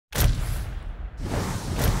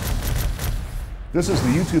This is the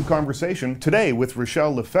YouTube conversation today with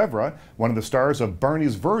Rachelle Lefevre, one of the stars of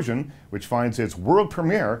Barney's Version, which finds its world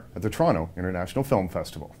premiere at the Toronto International Film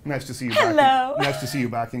Festival. Nice to see you back. Hello. Nice to see you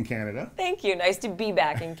back in Canada. Thank you. Nice to be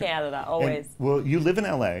back in Canada, always. Well, you live in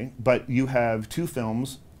LA, but you have two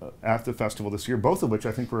films at the festival this year, both of which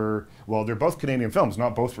I think were, well, they're both Canadian films,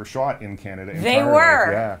 not both were shot in Canada entirely. They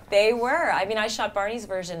were. Yeah. They were. I mean, I shot Barney's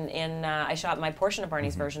Version in, I shot my portion of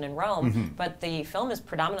Barney's Version in Rome, but the film is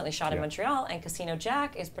predominantly shot in Montreal, and Casino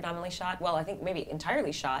Jack is predominantly shot, well, I think maybe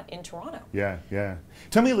entirely shot in Toronto. Yeah, yeah.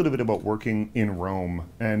 Tell me a little bit about working in Rome.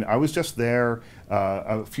 And I was just there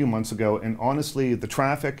a few months ago, and honestly, the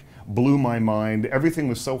traffic blew my mind. Everything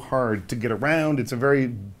was so hard to get around. It's a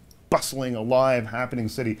very bustling, alive, happening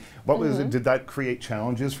city. What was it? Did that create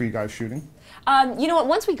challenges for you guys shooting? You know what,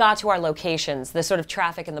 once we got to our locations, the sort of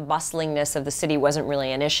traffic and the bustlingness of the city wasn't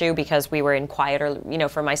really an issue because we were in quieter, you know,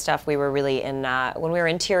 for my stuff, we were really in, when we were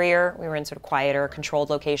interior, we were in sort of quieter, controlled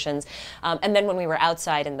locations. And then when we were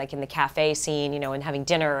outside and like in the cafe scene, you know, and having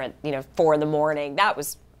dinner at, you know, 4 in the morning, that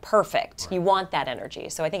was perfect. Right. You want that energy.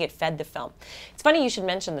 So I think it fed the film. It's funny you should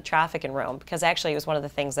mention the traffic in Rome because actually it was one of the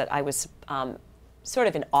things that I was sort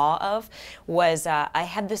of in awe of was I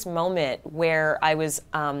had this moment where I was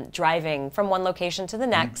driving from one location to the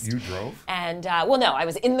next. You drove? And, well, no, I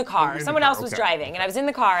was in the car. Someone else was driving, and I was in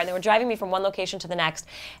the car, and they were driving me from one location to the next,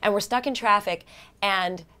 and we're stuck in traffic,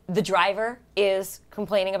 and the driver is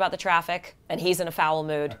complaining about the traffic, and he's in a foul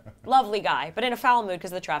mood. Lovely guy, but in a foul mood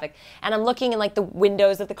because of the traffic. And I'm looking in like the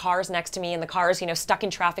windows of the cars next to me, and the cars, you know, stuck in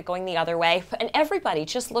traffic going the other way. And everybody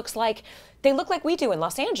just looks like, they look like we do in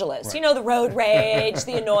Los Angeles. Right. You know, the road rage,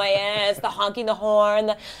 the annoyance, the honking the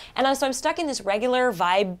horn. So I'm stuck in this regular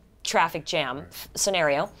vibe traffic jam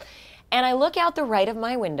scenario. And I look out the right of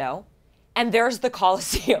my window, and there's the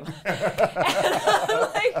Coliseum. And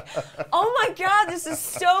I'm like, oh my God, this is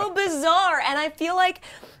so bizarre. And I feel like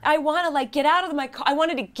I want to like get out of my car. I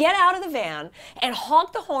wanted to get out of the van and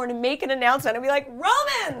honk the horn and make an announcement and be like,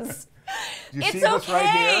 Romans! It's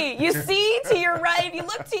okay. You see to your right, if you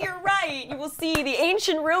look to your right, you will see the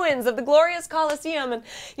ancient ruins of the glorious Colosseum. And,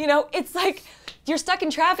 you know, it's like you're stuck in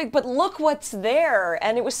traffic, but look what's there.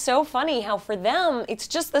 And it was so funny how for them, it's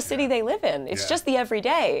just the city they live in. It's just the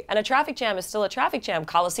everyday. And a traffic jam is still a traffic jam,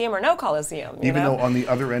 Colosseum or no Colosseum. Even though on the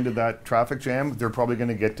other end of that traffic jam, they're probably going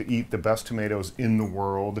to get to eat the best tomatoes in the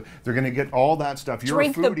world. They're going to get all that stuff. You're a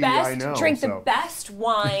foodie, I know. Drink the best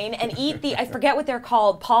wine and eat the, I forget what they're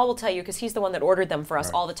called. Paul will tell you because he's the one that ordered them for us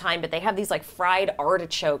all the time. But they have these like fried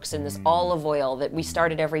artichokes in this olive oil that we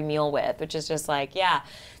started every meal with, which is just like, yeah,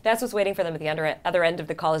 that's what's waiting for them at the other end of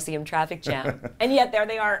the Coliseum traffic jam. And yet there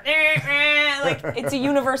they are. Like, it's a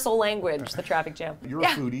universal language, the traffic jam. You're a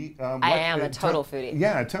foodie. I am a total foodie.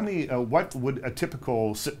 Yeah, tell me, what would a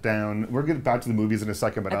typical sit-down, we'll get back to the movies in a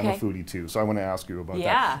second, but I'm a foodie too, so I want to ask you about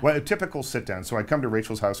that. Well, a typical sit-down, so I come to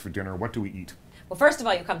Rachel's house for dinner, what do we eat? Well, first of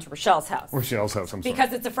all, you come to Rachelle's house. Rachelle's house, I'm sorry.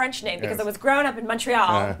 Because it's a French name, because I was grown up in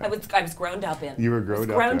Montreal. I was grown up in. You were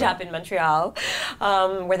grown up in Montreal,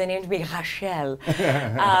 where they named me Rachelle.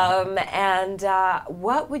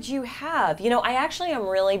 What would you have? You know, I actually am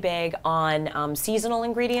really big on seasonal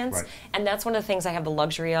ingredients, and that's one of the things I have the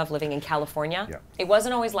luxury of living in California. It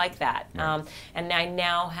wasn't always like that, and I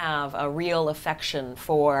now have a real affection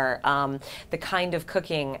for the kind of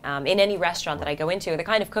cooking in any restaurant that I go into, the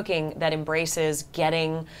kind of cooking that embraces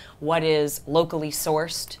getting what is locally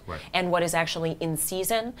sourced and what is actually in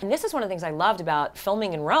season. And this is one of the things I loved about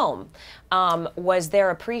filming in Rome, was their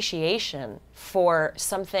appreciation for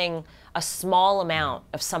something, a small amount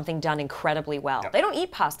of something done incredibly well. They don't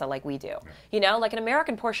eat pasta like we do. You know, like an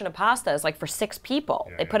American portion of pasta is like for 6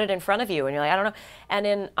 people. They put it in front of you and you're like, I don't know.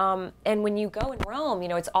 And and when you go in Rome, you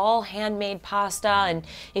know, it's all handmade pasta, and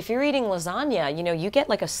if you're eating lasagna, you know, you get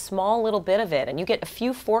like a small little bit of it and you get a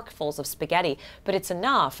few forkfuls of spaghetti, but it's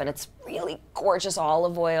enough, and it's really gorgeous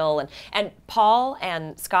olive oil. And Paul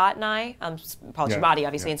and Scott and I, Paul Giamatti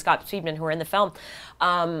obviously and Scott Friedman, who are in the film,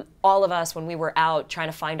 all of us when we were out trying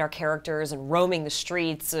to find our characters and roaming the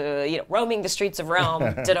streets, roaming the streets of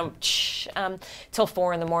Rome till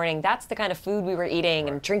 4 in the morning. That's the kind of food we were eating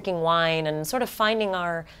and drinking wine and sort of finding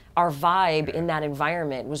our vibe in that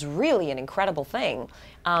environment was really an incredible thing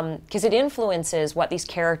because it influences what these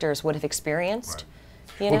characters would have experienced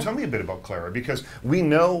You Well, know? tell me a bit about Clara, because we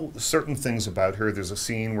know certain things about her. There's a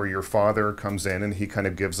scene where your father comes in and he kind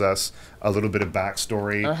of gives us a little bit of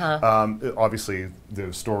backstory. Obviously,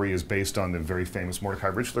 the story is based on the very famous Mordecai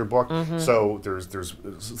Richler book, so there's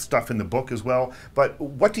stuff in the book as well. But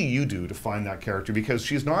what do you do to find that character? Because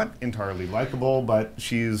she's not entirely likable, but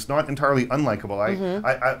she's not entirely unlikable.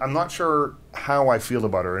 I'm not sure how I feel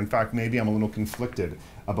about her. In fact, maybe I'm a little conflicted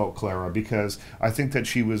about Clara, because I think that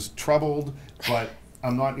she was troubled, but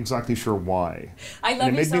I'm not exactly sure why. I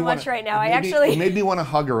love you so much right now. It made me want to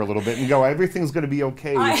hug her a little bit and go, everything's going to be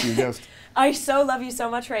okay if you just... I so love you so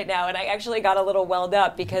much right now, and I actually got a little welled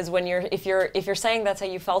up, because when if you're saying that's how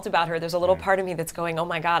you felt about her, there's a little part of me that's going, oh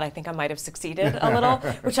my God, I think I might have succeeded a little,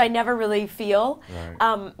 which I never really feel.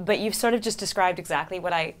 Right. But you've sort of just described exactly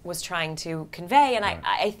what I was trying to convey, and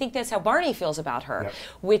I think that's how Barney feels about her,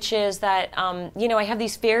 which is that you know, I have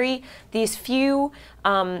these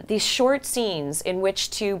short scenes in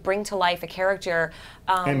which to bring to life a character.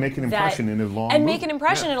 And make an impression in a long movie. And make an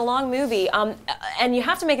impression in a long movie. And you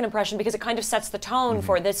have to make an impression because it kind of sets the tone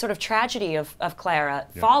for this sort of tragedy of Clara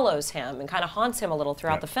follows him and kind of haunts him a little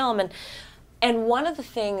throughout the film. And one of the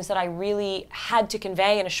things that I really had to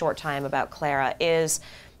convey in a short time about Clara is,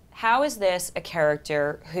 how is this a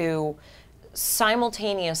character who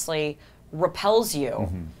simultaneously repels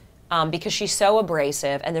you because she's so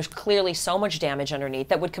abrasive, and there's clearly so much damage underneath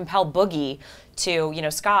that would compel Boogie to, you know,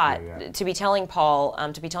 Scott, to be telling Paul,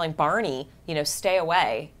 to be telling Barney, you know, stay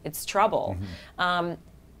away, it's trouble.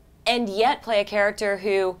 And yet play a character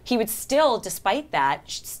who he would still, despite that,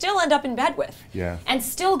 still end up in bed with. And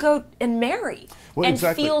still go and marry. Well, and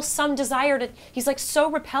feel some desire to, he's like so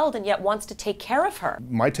repelled and yet wants to take care of her.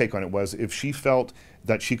 My take on it was, if she felt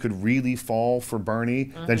that she could really fall for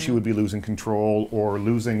Barney, then she would be losing control or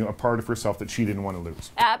losing a part of herself that she didn't want to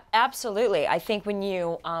lose. Absolutely. I think when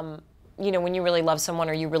you, you know, when you really love someone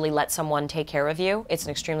or you really let someone take care of you, it's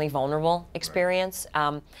an extremely vulnerable experience.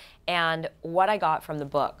 And what I got from the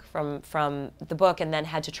book, from the book, and then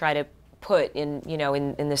had to try to put in, you know,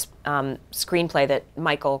 in this screenplay that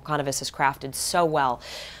Michael Conovis has crafted so well,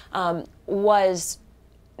 was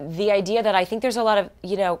the idea that I think there's a lot of,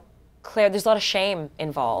 you know, Claire, there's a lot of shame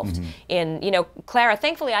involved in, you know, Clara.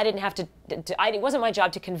 Thankfully, I didn't have to, it wasn't my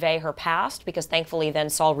job to convey her past, because thankfully then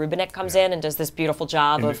Saul Rubinek comes in and does this beautiful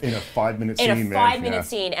job in a 5-minute scene. In a 5-minute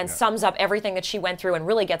scene, and sums up everything that she went through and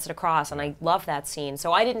really gets it across, and I love that scene.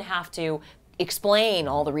 So I didn't have to explain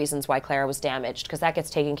all the reasons why Clara was damaged, because that gets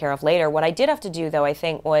taken care of later. What I did have to do, though, I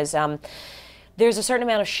think, was there's a certain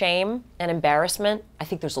amount of shame and embarrassment. I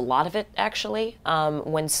think there's a lot of it, actually,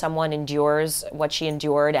 when someone endures what she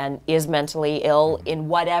endured and is mentally ill in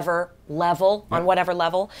whatever level, on whatever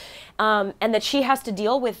level, and that she has to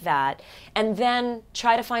deal with that and then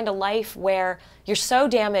try to find a life where you're so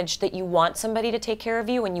damaged that you want somebody to take care of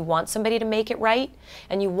you and you want somebody to make it right,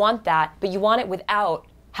 and you want that, but you want it without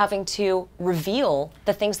having to reveal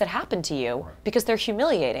the things that happened to you because they're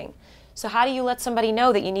humiliating. So how do you let somebody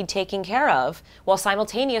know that you need taking care of while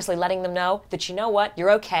simultaneously letting them know that, you know what,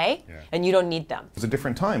 you're okay and you don't need them? It was a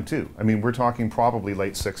different time, too. I mean, we're talking probably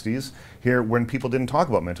late 60s here, when people didn't talk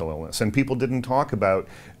about mental illness and people didn't talk about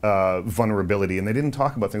vulnerability, and they didn't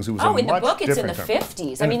talk about things. It was in the book it's in the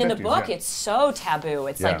 50s. I mean, in the book it's so taboo.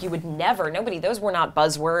 It's like you would never, those were not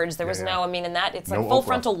buzzwords. There was no, I mean, in that, it's like full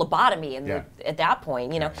frontal lobotomy at that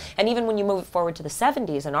point, you know. And even when you move it forward to the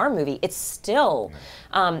 70s in our movie, it's still,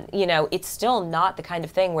 you know, it's still not the kind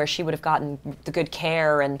of thing where she would have gotten the good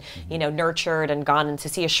care and, you know, nurtured and gone to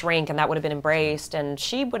see a shrink and that would have been embraced, and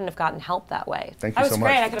she wouldn't have gotten help that way. Thank you so much. That was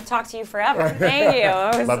great. I could have talked to you forever. Thank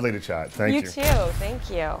you. Lovely to chat. Thank you. You too. Thank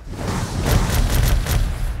you.